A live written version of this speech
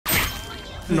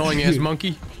Annoying ass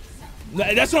monkey.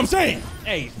 That's what I'm saying.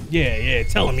 Hey, yeah.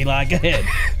 Tell him, Eli. Go ahead,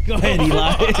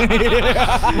 Eli. That's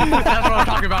what I'm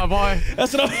talking about, boy.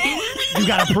 That's what I'm. You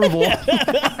got approval.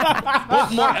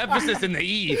 Put more emphasis in the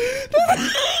E.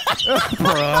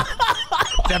 Bruh.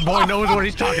 That boy knows what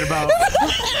he's talking about.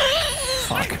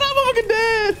 Fuck. I'm fucking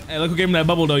dead. Hey, look who gave him that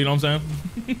bubble though. You know what I'm saying?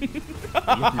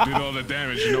 Look who did all the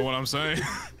damage. You know what I'm saying?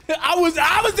 I was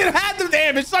did half the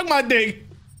damage. Suck my dick.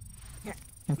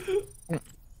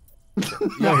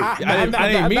 I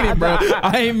ain't mean it, bro.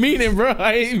 I ain't mean it.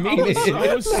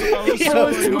 I was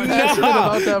swallowing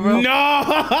my drink. No,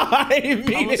 I ain't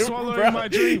mean it, swallowing my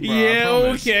drink, bro. Yeah,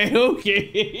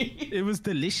 okay. It was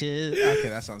delicious. Okay,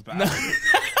 that sounds bad.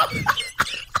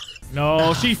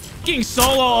 No, she fucking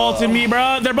solo ulted me,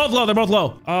 bro. They're both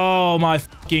low. Oh my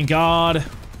fucking god.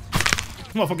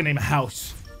 Motherfucking name a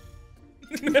house.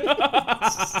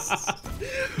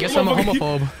 Guess I'm a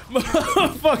homophobe.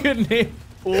 Motherfucking name.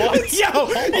 What? Yo,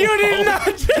 you did not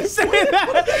just say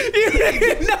that. You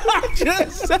did not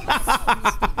just say that.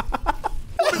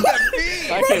 What does that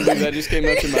mean? I can't believe that just came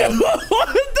out your mouth. What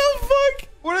the fuck?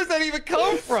 Where does that even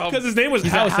come from? Because his name was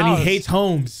House and he hates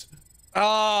homes. Oh,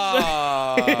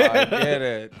 I get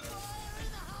it.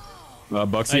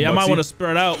 Bucksy, Hey, I might want to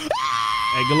spread out.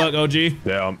 Hey, good luck, OG.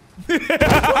 Damn.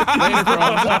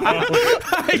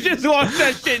 I just watched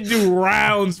that shit do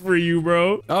rounds for you,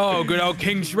 bro. Oh, good old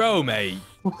King's Row, mate.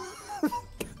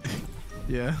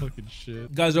 Yeah. Fucking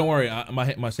shit. Guys, don't worry.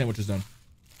 My sandwich is done.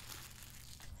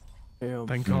 Damn.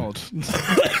 Thank God.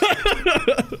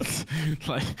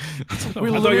 Like, We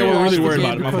literally were really worried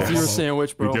about it. Because of your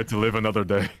sandwich, bro. We get to live another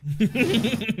day.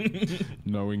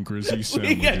 Knowing Grizzy's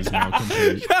sandwich is now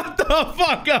complete. Shut the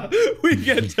fuck up. We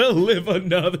get to live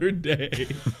another day.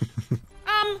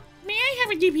 May I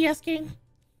have a DPS game?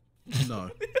 no.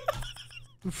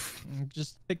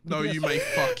 Just No, you may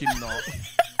fucking not.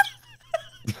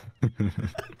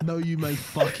 No, you may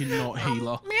fucking not,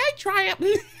 healer. May I try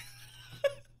it?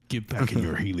 Get back in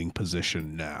your healing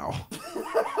position now.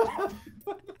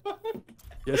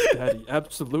 Yes, Daddy.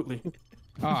 Absolutely.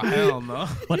 Oh, hell no.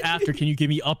 But after, can you give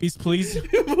me uppies, please?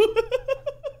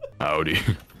 Howdy.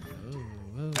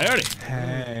 I heard it.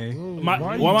 Hey. Why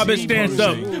my bitch stands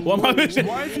up? Why my bitch?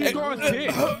 Why have you got a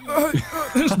dick?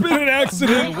 There's been an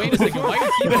accident. Wait a second. Why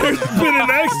you keep There's been an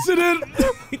accident.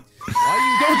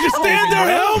 Don't just stand there.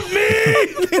 Help me.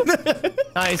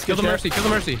 Nice. Kill the Mercy. Kill the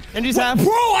Mercy. And just have.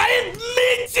 Bro, I didn't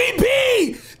mean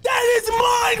TP. That is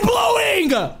mind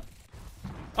blowing.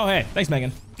 Oh hey, thanks,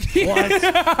 Megan.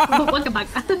 Welcome back.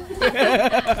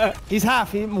 He's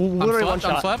half. He literally one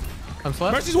shot. I'm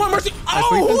slept. Mercy's one. Mercy.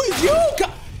 Oh, who is you?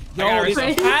 Yo, this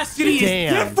Damn. capacity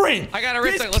is different. I got a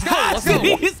wrist. Let's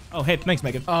go. Oh, hey, thanks,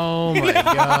 Megan. Oh my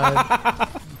god.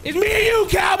 It's me and you,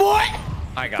 cowboy.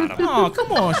 I got him. Oh,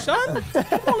 come on, son. Come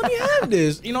on, let me have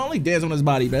this. You know, only dance on his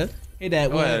body, man. Hey, that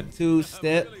Go 1, ahead. 2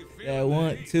 step. That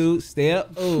 1, 2 step.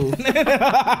 Oh.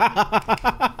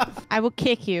 I will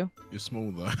kick you. You're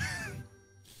small, though.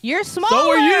 You're smaller.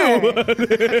 So are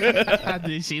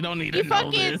you. She don't need You to know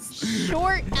fucking this.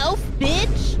 short elf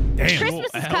bitch. Damn. Christmas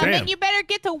is Damn. coming. You better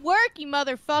get to work, you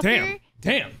motherfucker.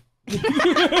 Damn. I'm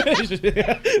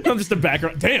just the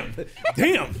background. Damn.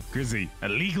 Grizzy,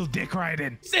 illegal dick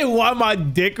riding. Say why my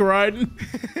dick riding?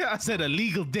 I said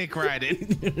illegal dick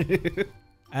riding.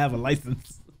 I have a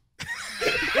license.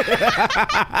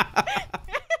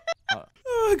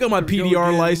 I got my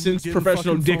PDR license,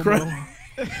 professional dick riding.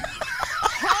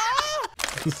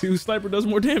 Let's see who sniper does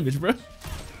more damage, bro.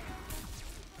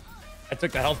 I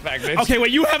took the health back, bitch. Okay,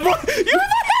 wait, you have more. You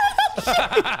have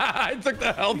I took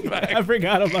the health back. I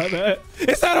forgot about that.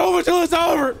 It's not over till it's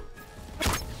over.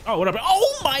 Oh, what up?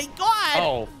 Oh my god.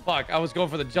 Oh, fuck. I was going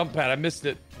for the jump pad. I missed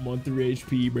it. I'm on 3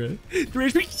 HP, bro. 3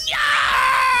 HP. Yeah!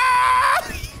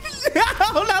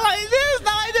 No, not like this.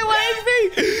 Not like this. 1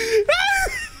 HP.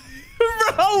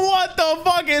 Bro, what the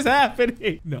fuck is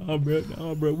happening? Nah, bro.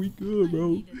 We good,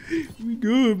 bro.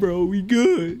 We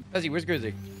good. Grizzy, where's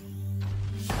Grizzy?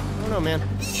 I don't know, man.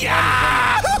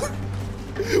 Yeah!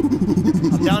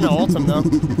 I'm down to ultim, though.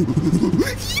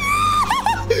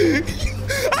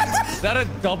 Is that a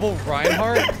double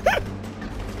Reinhardt?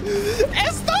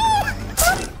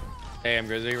 Damn,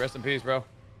 Grizzy. Rest in peace, bro.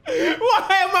 Why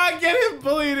am I getting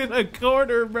bullied in a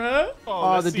corner, bro?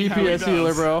 Oh, the DPS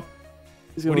healer, bro.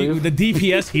 He's What gonna do you, leave. the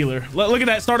DPS healer. Look at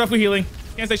that. Start off with healing.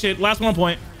 Can't say shit. Last 1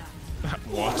 point.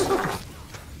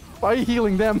 Why are you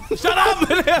healing them? Shut up!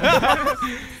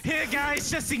 Here,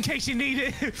 guys, just in case you need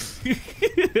it.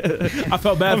 I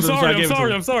felt bad for them, so I gave it to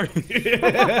them. I'm sorry.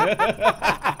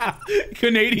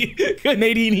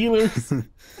 Canadian healers.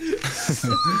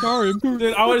 Sorry.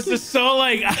 Dude, I was just so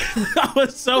like, I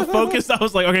was so focused. I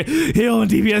was like, okay, heal and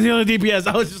DPS, heal and DPS.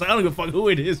 I was just, I don't give a fuck who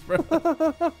it is, bro.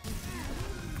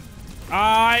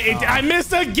 I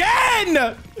missed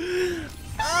again.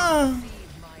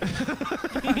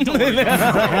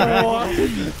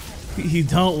 He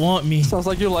don't want me. Sounds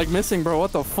like you're like missing, bro.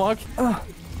 What the fuck?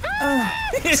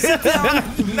 Sit down.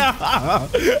 No.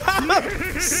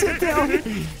 Sit down.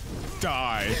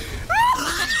 Die.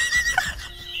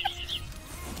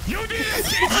 You did this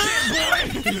shit,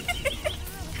 boy.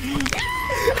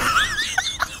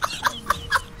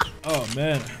 Oh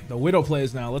man, the Widow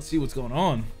plays now. Let's see what's going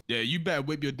on. Yeah, you better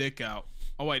whip your dick out.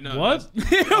 Oh wait, no. What?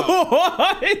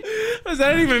 What? What does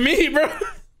that even mean, bro?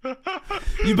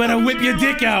 You better whip your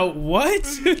dick out. What?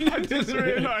 I just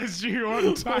realized you were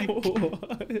on tank.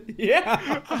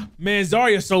 Yeah. Man,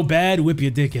 Zarya's so bad, whip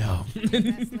your dick out.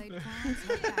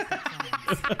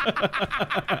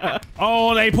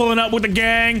 Oh, they pulling up with the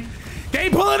gang. They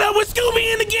pulling up with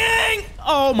Scooby and the gang.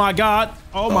 Oh my God.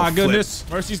 Oh my goodness.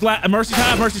 Mercy's half. Mercy's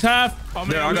half. Oh,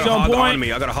 man, I got a hog on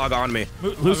me. I got a hog on me.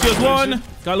 Lucio's one.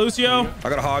 Got Lucio. I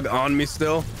got a hog on me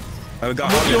still. I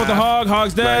got Lucio with the hog.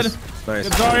 Hog's dead. Nice.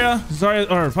 Get Zarya,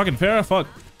 or fucking Pharah, fuck.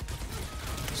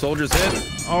 Soldier's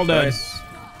hit. All dead. Nice.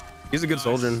 He's a good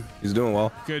soldier. He's doing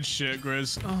well. Good shit,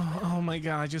 Grizz. Oh my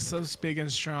God, you're so big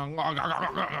and strong.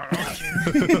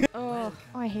 Oh,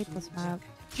 I hate this map.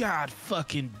 God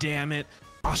fucking damn it.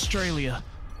 Australia.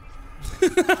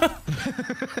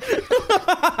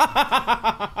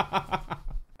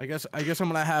 I guess I'm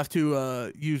gonna have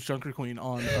to use Junker Queen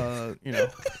on you know,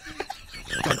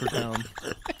 Junker Town.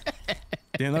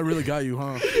 Damn, that really got you,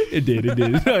 huh? It did. I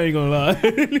ain't gonna lie.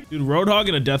 Dude, Roadhog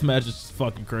in a deathmatch is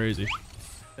fucking crazy.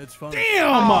 It's fun.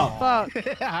 Damn! Oh, fuck.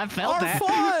 I felt that.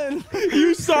 Fun.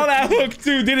 You saw that hook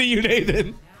too, didn't you,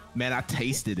 Nathan? Man, I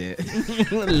tasted it.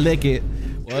 Lick it.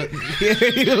 What?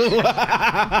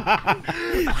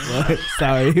 What?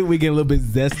 Sorry, we get a little bit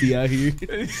zesty out here.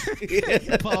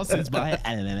 Pulses by.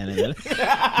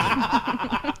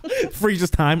 Freezes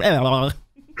time. About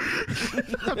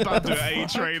to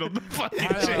A-trade on the fucking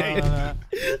chain. All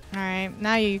right,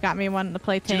 now you got me wanting to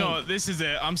play Do you tank. know what? This is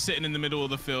it. I'm sitting in the middle of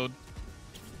the field.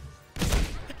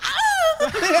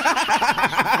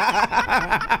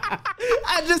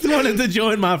 I just wanted to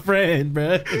join my friend,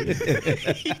 bro.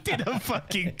 He did a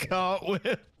fucking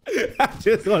cartwheel. I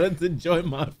just wanted to join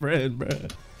my friend, bro.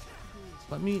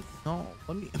 Let me.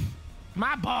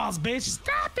 My balls, bitch.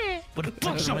 Stop it. What the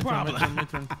fuck's your problem? My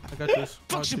turn. I got this.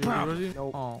 Fuck's your Okay, you problem? ready?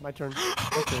 No. Oh, my turn.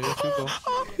 Okay, let's go.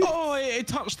 Oh, it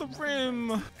touched the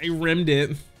rim. I rimmed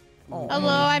it. Oh, Hello,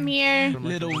 I'm here.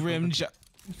 Little rim.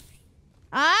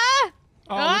 Ah!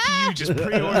 Oh, look at you just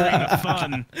pre-ordering the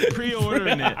fun.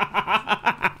 Pre-ordering it.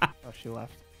 Oh, she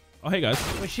left. Oh, hey guys.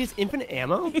 Wait, she has infinite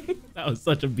ammo? That was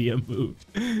such a BM move.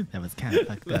 That was kind of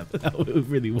fucked up. That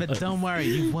really was. But don't worry,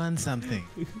 you won something.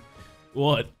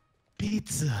 What?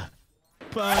 Pizza.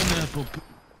 Pineapple.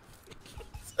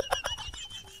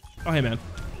 Oh, hey man.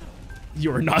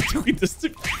 You are not doing this to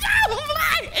me.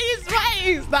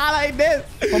 He's not like this.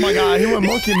 Oh my God, he went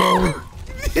monkey mode.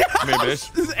 Come here, bitch.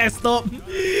 Stop.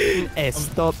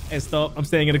 Stop. Stop. I'm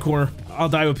staying in the corner. I'll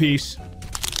die with peace.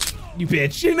 You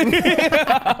bitch. Damn!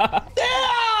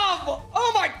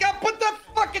 Oh my God, put that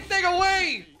fucking thing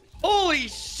away! Holy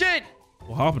shit!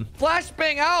 What happened?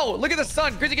 Flashbang out! Look at the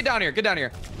sun. Grizzy, get down here. Get down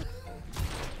here.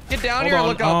 Get down here and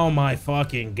Hold look on. up. Oh my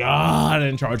fucking God. I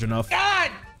didn't charge enough.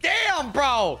 God damn,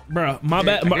 bro! Bro, my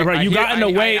bad. I- Bro, I you hear- got in the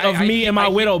way of me and my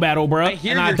Widow battle, bro. I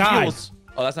hear and I your died. heels.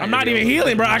 Oh, that's not I'm your not even heels.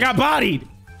 healing, bro. I got bodied.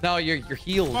 No, your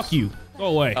heels. Fuck you. Go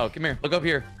away. Oh, come here. Look up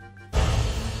here.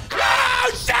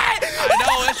 Oh, shit! I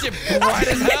know, that shit bright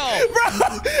as hell. Bro,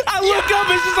 I look up,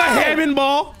 it's just a Hammond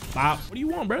ball. Wow. What do you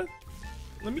want, bro?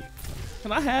 Let me.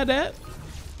 Can I have that?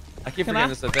 I keep Can forgetting I?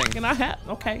 this is a thing. Can I have?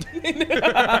 Okay.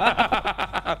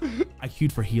 I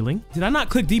queued for healing. Did I not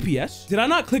click DPS? Did I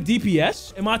not click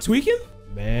DPS? Am I tweaking?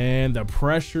 Man, the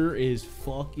pressure is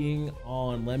fucking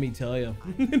on. Let me tell you.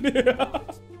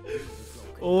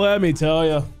 Let me tell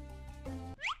you.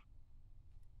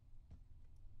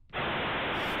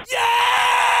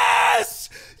 Yes!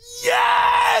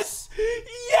 Yes!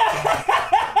 Yes!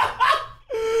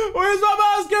 Where's my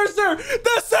mouse cursor?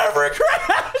 The server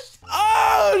crashed!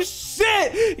 Oh,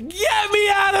 shit! Get me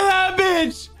out of that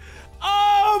bitch!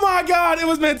 Oh, my God. It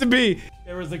was meant to be.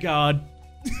 There was a God.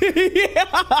 Yeah.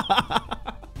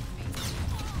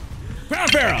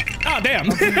 Ground Pharaoh. Oh, damn.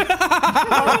 Bro,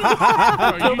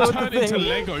 you turned into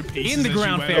Lego pieces. In the as you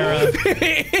ground, went Pharaoh.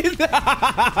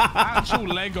 off. Actual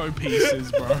Lego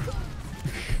pieces, bro.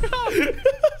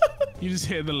 You just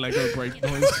hear the Lego break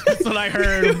noise. That's what I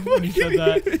heard when you said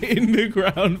that. In the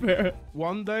ground, bro.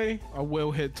 One day, I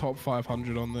will hit top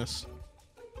 500 on this.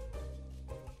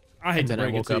 I hate to then I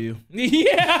break it woke to up. you.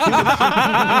 Yeah.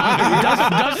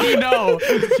 Does he know?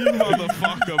 You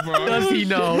motherfucker, bro. Does he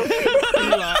know?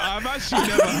 Like, I've actually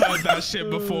never heard that shit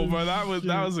before, bro. That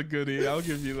was a goodie. I'll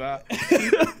give you that.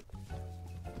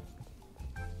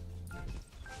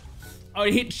 Oh,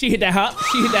 she hit that hop.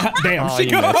 She hit that hop. Damn. Oh, She,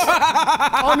 you missed.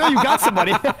 Oh no, you got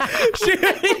somebody. she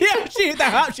hit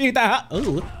that hop. She hit that hop.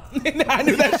 Ooh. I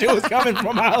knew that shit was coming from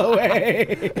a mile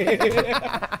away.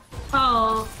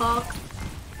 Oh, fuck.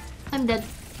 I'm dead.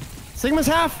 Sigma's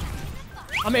half.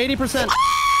 I'm 80%.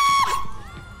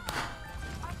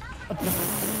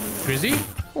 Grizzy?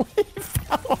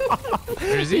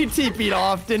 He TP'd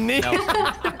off, didn't he? Dude,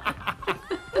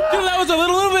 that was a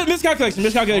little bit miscalculation.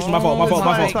 Miscalculation. My fault. It's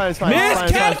fine.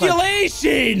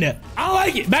 Miscalculation. I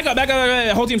like it. Back up.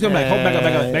 Whole team's coming back. Back up.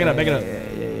 Back it up.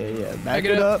 Yeah. Back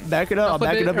it up. I'll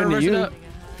back it up into reverse you. it up.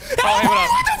 Oh, hey,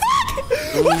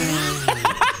 what up?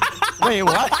 Wait,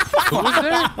 what? Who was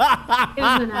there? It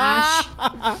was an Ash.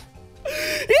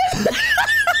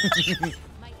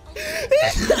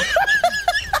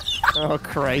 Oh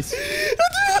Christ.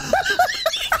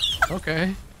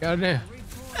 Okay. Got it.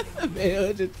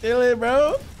 Man, just chilling,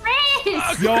 bro.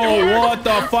 Chris! Yo, what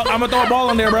the fuck? I'm gonna throw a ball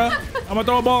in there, bro.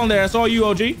 That's all you,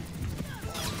 OG.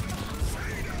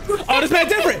 Oh, this man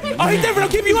different. Oh, he different. I'll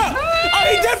keep you up. Oh,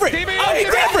 he different.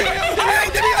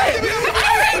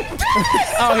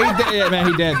 Oh, he dead. Yeah, man,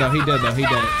 he dead though.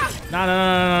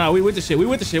 No. We with the shit. No.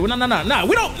 We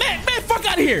don't. Man, fuck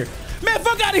out of here.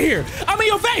 I'm in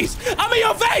your face. That's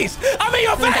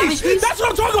what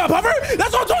I'm talking about, Puffer.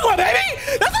 That's what I'm talking about, baby.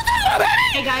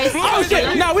 Hey, guys. Oh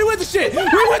shit. No, we with the shit. Hey,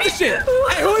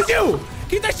 who is you?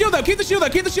 Keep the shield up. Who is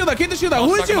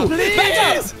you?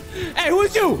 Back up. Hey, who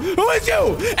is you?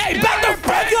 Hey, back the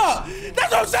fuck up.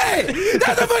 That's what I'm saying.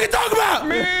 That's what I'm fucking talking about.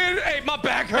 Man, hey, my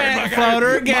back hurt.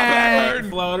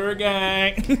 Floater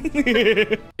gang.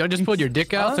 Y'all just pulled your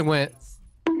dick out and went.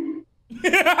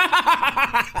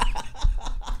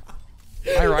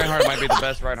 My Reinhardt might be the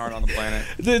best Reinhardt on the planet.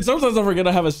 Dude, sometimes I'm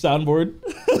gonna have a soundboard.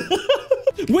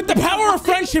 With the power of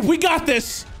friendship, we got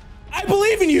this. I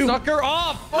believe in you. Suck her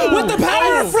off. With the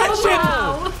power of friendship.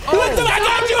 Wow.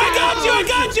 I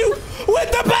got you.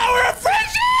 With the power of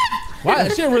friendship. Wow,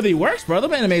 that shit really works, bro. The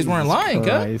animes weren't lying,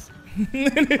 cuz.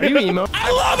 Are you emo?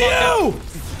 I love you.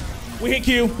 We hit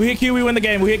Q. We win the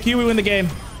game. No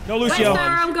Where's Lucio.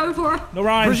 Sarah I'm going for? No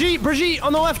Ryan. Brigitte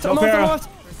on the left. No Farah.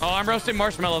 Oh, I'm roasting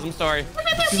marshmallows. I'm sorry.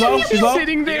 She's low.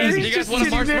 Sitting there. You guys want a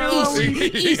marshmallow?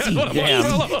 You guys want a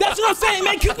marshmallow? That's what I'm saying,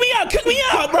 man. Cook me out,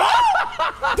 bro.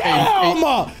 Damn.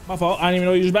 My fault. I didn't even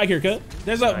know you was back here, cuz.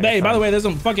 There's a, hey, by the way, there's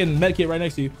a fucking med kit right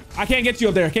next to you. I can't get you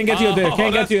up there. Crazy. At least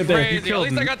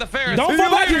I got the Ferris. Don't fall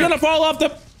back. You're gonna fall off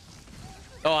the.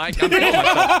 Oh, I'm killing myself.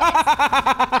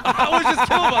 I was just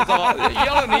killing myself.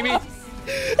 Yell at me.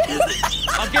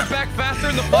 I'll get back faster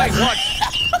in the fight.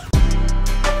 Watch.